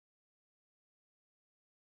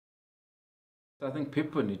I think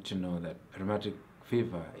people need to know that rheumatic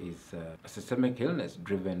fever is a systemic illness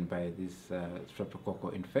driven by this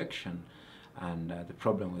streptococcal infection, and the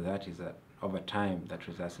problem with that is that over time that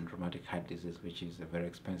results in rheumatic heart disease, which is a very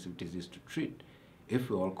expensive disease to treat. If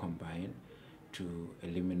we all combine to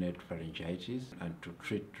eliminate pharyngitis and to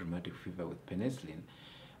treat rheumatic fever with penicillin,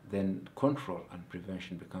 then control and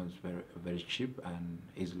prevention becomes very, very cheap and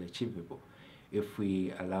easily achievable. If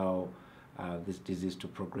we allow this disease to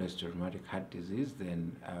progress to rheumatic heart disease,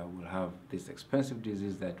 then we'll have this expensive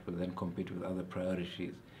disease that will then compete with other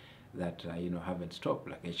priorities that haven't stopped,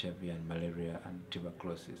 like HIV and malaria and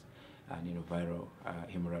tuberculosis and viral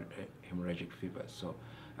hemorrhagic fever. So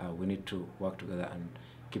we need to work together and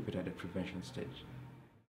keep it at the prevention stage.